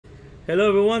Hello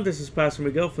everyone, this is Pastor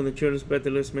Miguel from the Children's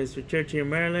Baptist Ministry Church here in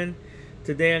Maryland.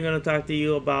 Today I'm going to talk to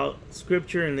you about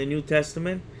scripture in the New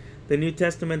Testament. The New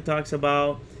Testament talks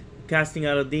about casting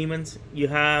out of demons. You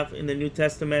have in the New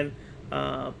Testament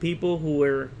people who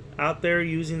were out there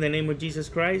using the name of Jesus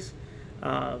Christ.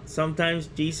 Sometimes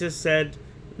Jesus said,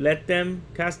 let them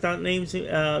cast out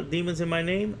demons in my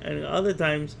name. And other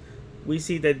times we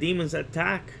see that demons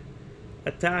attack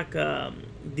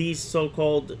these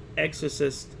so-called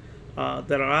exorcists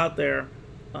that are out there,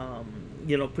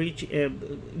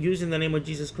 using the name of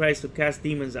Jesus Christ to cast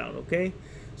demons out. Okay,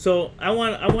 so I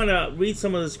want to read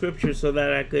some of the scriptures so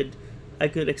that I could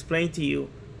explain to you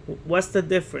what's the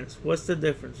difference.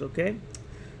 Okay,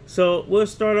 so we'll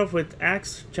start off with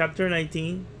Acts chapter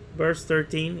 19, verse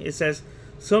 13. It says,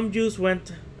 some Jews who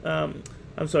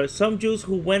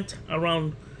went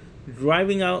around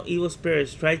driving out evil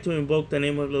spirits tried to invoke the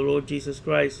name of the Lord Jesus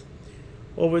Christ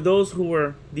over those who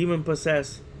were demon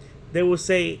possessed. They will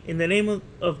say, in the name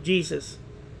of Jesus,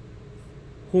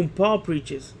 whom Paul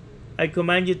preaches, I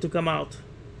command you to come out.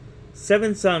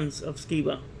 7 sons of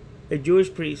Sceva, a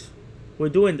Jewish priest, were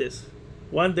doing this.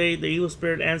 One day the evil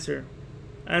spirit answered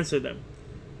them,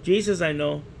 Jesus I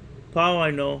know, Paul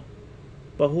I know,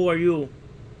 but who are you?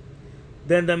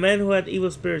 Then the men who had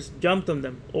evil spirits jumped on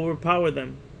them, overpowered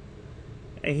them,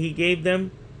 and he gave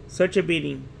them such a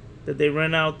beating that they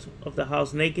ran out of the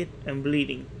house naked and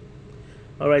bleeding.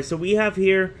 Alright, so we have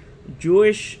here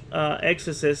Jewish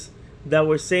exorcists that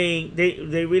were saying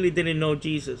they really didn't know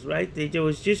Jesus, right? They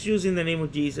was just using the name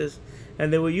of Jesus,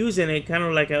 and they were using it kind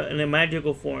of like in a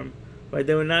magical form, right?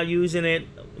 They were not using it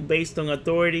based on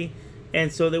authority,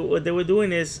 and so what they were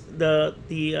doing is the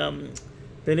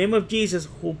name of Jesus,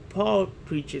 who Paul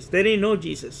preaches. They didn't know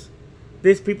Jesus.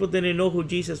 These people didn't know who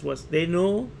Jesus was. They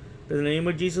know that the name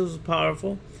of Jesus was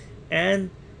powerful, and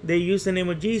they used the name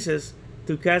of Jesus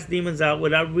to cast demons out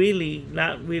without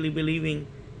not really believing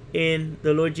in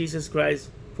the Lord Jesus Christ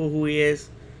for who he is,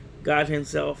 God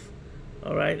himself,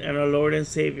 all right, and our Lord and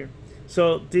Savior.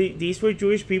 So these were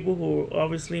Jewish people who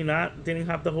obviously didn't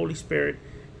have the Holy Spirit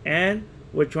and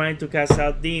were trying to cast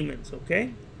out demons.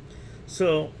 Okay,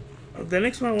 so the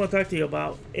next one I want to talk to you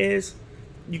about is,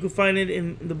 you can find it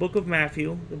in the book of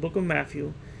Matthew,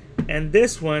 and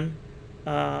this one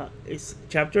is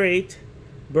chapter 8,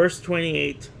 verse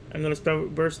 28. I'm going to start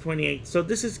with verse 28. So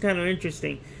this is kind of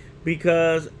interesting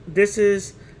because this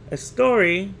is a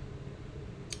story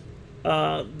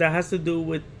that has to do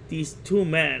with these 2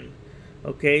 men.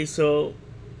 Okay, so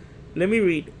let me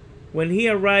read. When he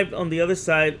arrived on the other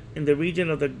side in the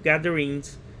region of the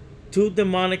Gadarenes, 2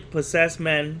 demonic possessed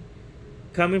men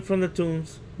coming from the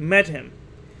tombs met him.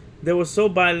 They were so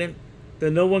violent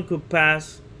that no one could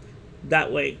pass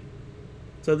that way.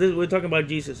 So we're talking about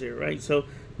Jesus here, right? So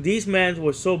these men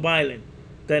were so violent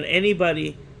that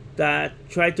anybody that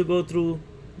tried to go through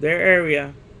their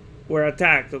area were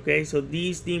attacked. Okay, so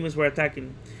these demons were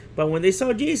attacking. But when they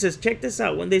saw Jesus, check this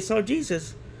out. When they saw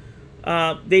Jesus,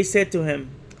 they said to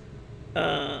him,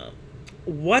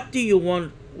 what do you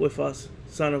want with us,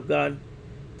 Son of God?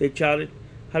 They shouted.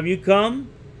 Have you come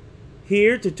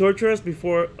here to torture us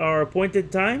before our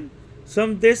appointed time?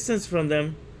 Some distance from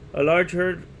them, a large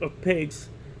herd of pigs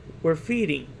were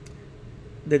feeding.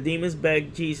 The demons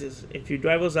begged Jesus, if you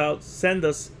drive us out, send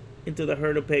us into the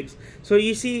herd of pigs. So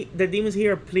you see, the demons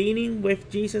here are pleading with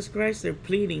Jesus Christ. They're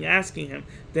pleading, asking him.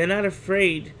 They're not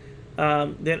afraid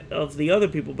of the other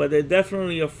people, but they're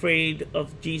definitely afraid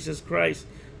of Jesus Christ.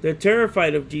 They're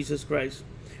terrified of Jesus Christ,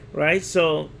 right?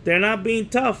 So they're not being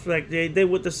tough like they did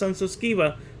with the sons of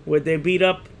Sceva, where they beat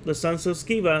up the sons of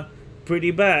Sceva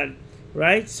pretty bad,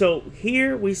 right? So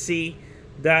here we see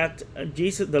that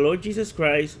the Lord Jesus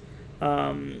Christ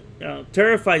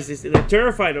terrifies this. They're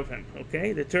terrified of him.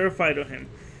 Okay, they're terrified of him,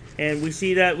 and we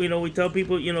see that. We tell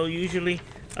people, usually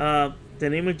the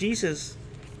name of Jesus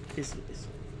is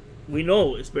we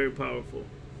know it's very powerful.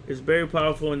 It's very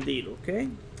powerful indeed. Okay,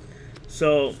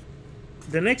 so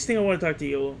the next thing I want to talk to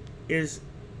you is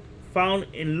found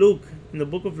in Luke, in the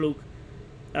book of Luke,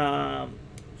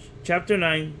 chapter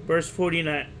 9, verse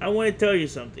 49. I want to tell you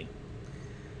something.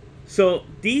 So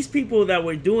these people that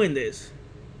were doing this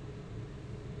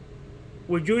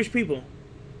were Jewish people.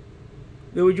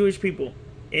 They were Jewish people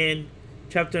in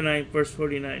chapter 9, verse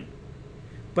 49.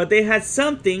 But they had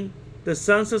something the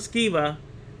sons of Sceva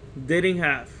didn't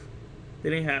have.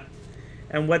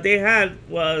 And what they had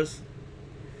was,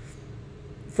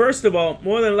 first of all,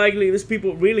 more than likely, these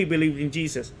people really believed in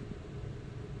Jesus.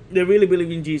 They really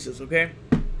believed in Jesus, okay?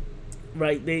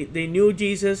 Right? They knew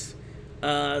Jesus.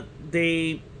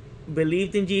 They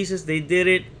believed in Jesus. They did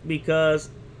it because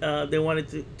they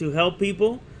wanted to help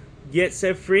people get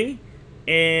set free.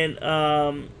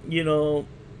 And you know,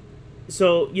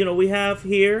 so you know, we have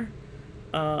here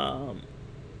an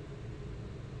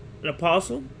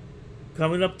apostle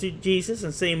coming up to Jesus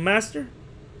and saying, Master,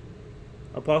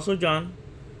 Apostle John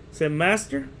said,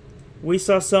 Master, we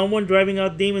saw someone driving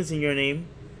out demons in your name,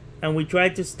 and we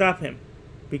tried to stop him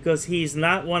because he's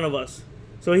not one of us.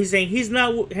 So he's saying he's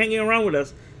not hanging around with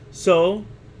us. So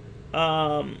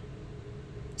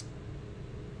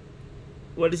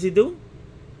what does he do?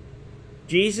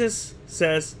 Jesus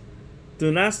says,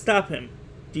 do not stop him.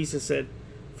 Jesus said,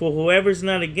 for whoever is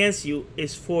not against you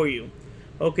is for you.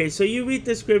 Okay, so you read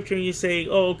the scripture and you say,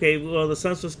 oh, okay, well, the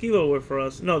sons of Sceva were for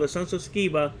us. No, the sons of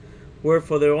Sceva were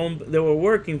for their own, they were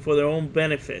working for their own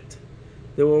benefit.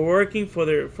 They were working for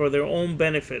their own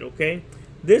benefit, okay?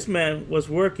 This man was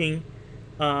working,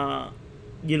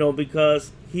 you know,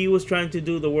 because he was trying to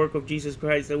do the work of Jesus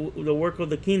Christ, the work of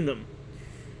the kingdom.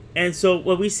 And so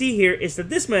what we see here is that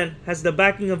this man has the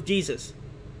backing of Jesus.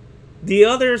 The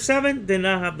other 7 did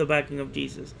not have the backing of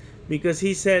Jesus, because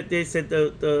they said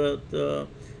the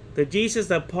Jesus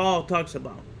that Paul talks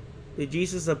about, the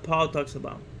Jesus that Paul talks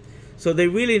about. So they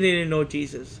really didn't know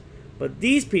Jesus. But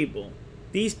these people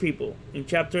in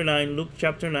chapter 9, Luke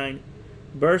chapter 9,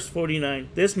 verse 49,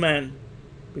 this man,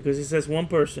 because he says one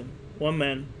person, one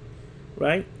man,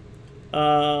 right?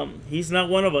 He's not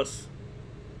one of us,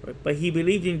 right? But he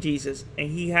believed in Jesus,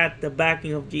 and he had the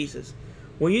backing of Jesus.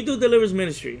 When you do deliverance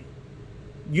ministry,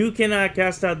 you cannot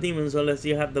cast out demons unless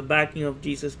you have the backing of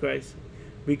Jesus Christ.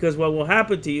 Because what will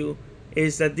happen to you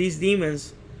is that these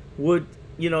demons would,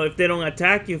 you know, if they don't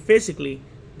attack you physically,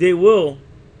 they will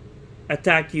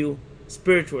attack you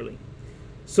spiritually.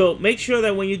 So make sure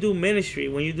that when you do ministry,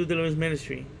 when you do deliverance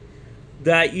ministry,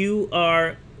 that you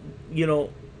are, you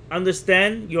know,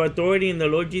 understand your authority in the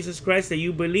Lord Jesus Christ, that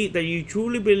you believe, that you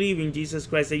truly believe in Jesus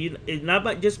Christ, that you, it's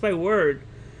not just by word,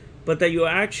 but that your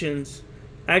actions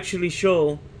actually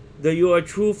show that you are a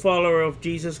true follower of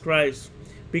Jesus Christ.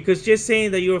 Because just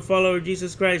saying that you're a follower of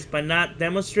Jesus Christ but not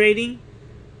demonstrating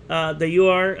that you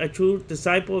are a true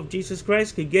disciple of Jesus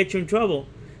Christ could get you in trouble,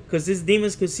 because these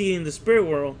demons could see in the spirit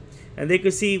world, and they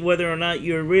could see whether or not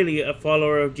you're really a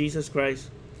follower of Jesus Christ.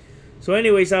 So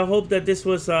anyways, I hope that this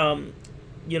was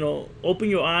you know, open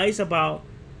your eyes about,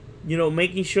 you know,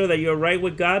 making sure that you're right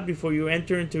with God before you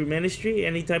enter into ministry,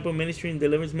 any type of ministry in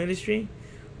deliverance ministry,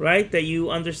 right? That you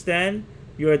understand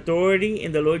your authority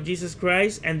in the Lord Jesus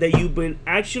Christ, and that you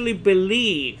actually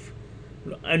believe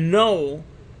and know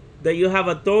that you have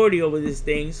authority over these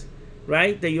things,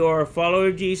 right? That you are a follower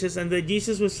of Jesus, and that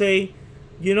Jesus will say,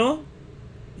 you know,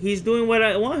 he's doing what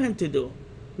I want him to do.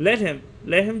 Let him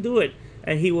do it,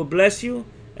 and he will bless you,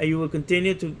 and you will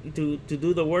continue to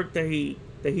do the work that he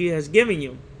has given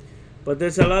you. But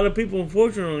there's a lot of people,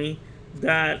 unfortunately,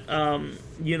 that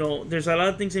you know, there's a lot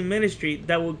of things in ministry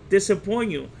that will disappoint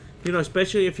you, you know,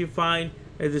 especially if you find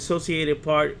a dissociated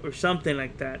part or something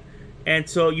like that. And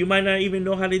so you might not even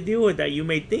know how to deal with that. You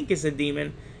may think it's a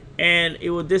demon, and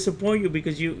it will disappoint you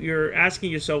because you're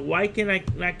asking yourself, why can I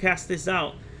not cast this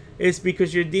out? It's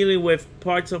because you're dealing with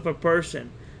parts of a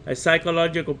person, a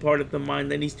psychological part of the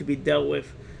mind that needs to be dealt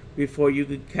with before you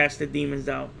can cast the demons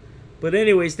out. But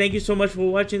anyways, thank you so much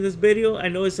for watching this video. I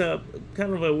know it's a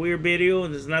kind of a weird video,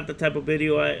 and it's not the type of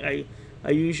video I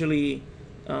usually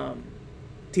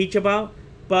teach about.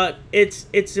 But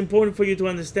it's important for you to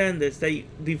understand this, that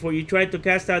before you try to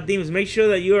cast out demons, make sure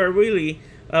that you are really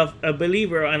a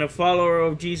believer and a follower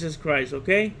of Jesus Christ,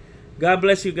 okay? God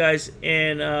bless you guys,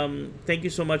 and thank you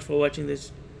so much for watching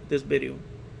this video.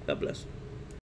 God bless.